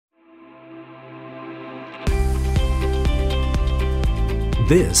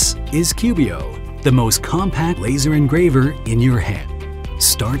This is Cubiio, the most compact laser engraver in your hand.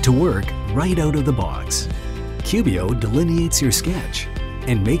 Start to work right out of the box. Cubiio delineates your sketch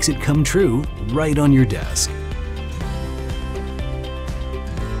and makes it come true right on your desk.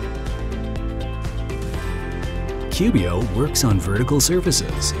 Cubiio works on vertical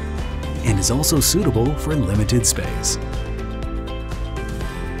surfaces and is also suitable for limited space.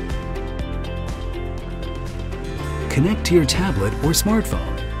 Connect to your tablet or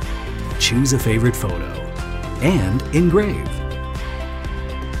smartphone. Choose a favorite photo and engrave.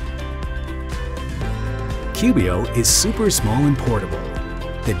 Cubiio is super small and portable,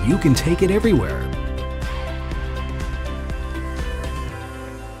 that you can take it everywhere.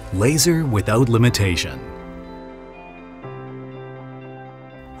 Laser without limitation.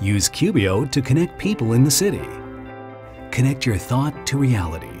 Use Cubiio to connect people in the city. Connect your thought to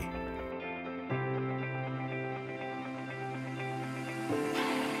reality.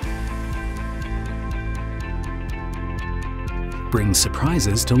 Bring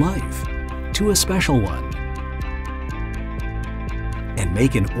surprises to life, to a special one. And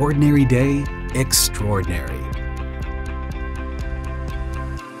make an ordinary day extraordinary.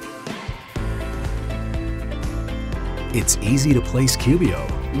 It's easy to place Cubiio,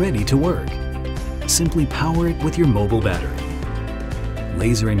 ready to work. Simply power it with your mobile battery.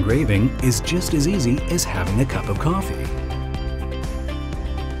 Laser engraving is just as easy as having a cup of coffee.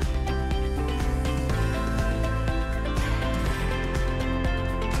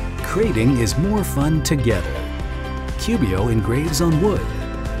 Creating is more fun together. Cubiio engraves on wood,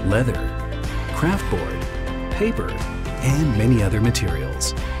 leather, craftboard, paper, and many other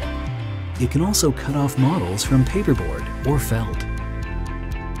materials. It can also cut off models from paperboard or felt.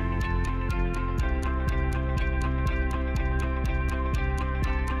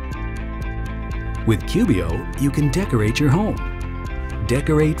 With Cubiio, you can decorate your home.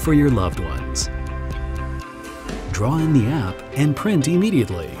 Decorate for your loved ones. Draw in the app and print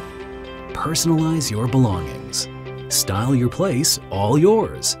immediately. Personalize your belongings. Style your place all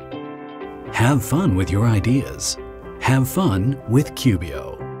yours. Have fun with your ideas. Have fun with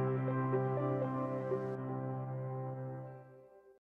Cubiio.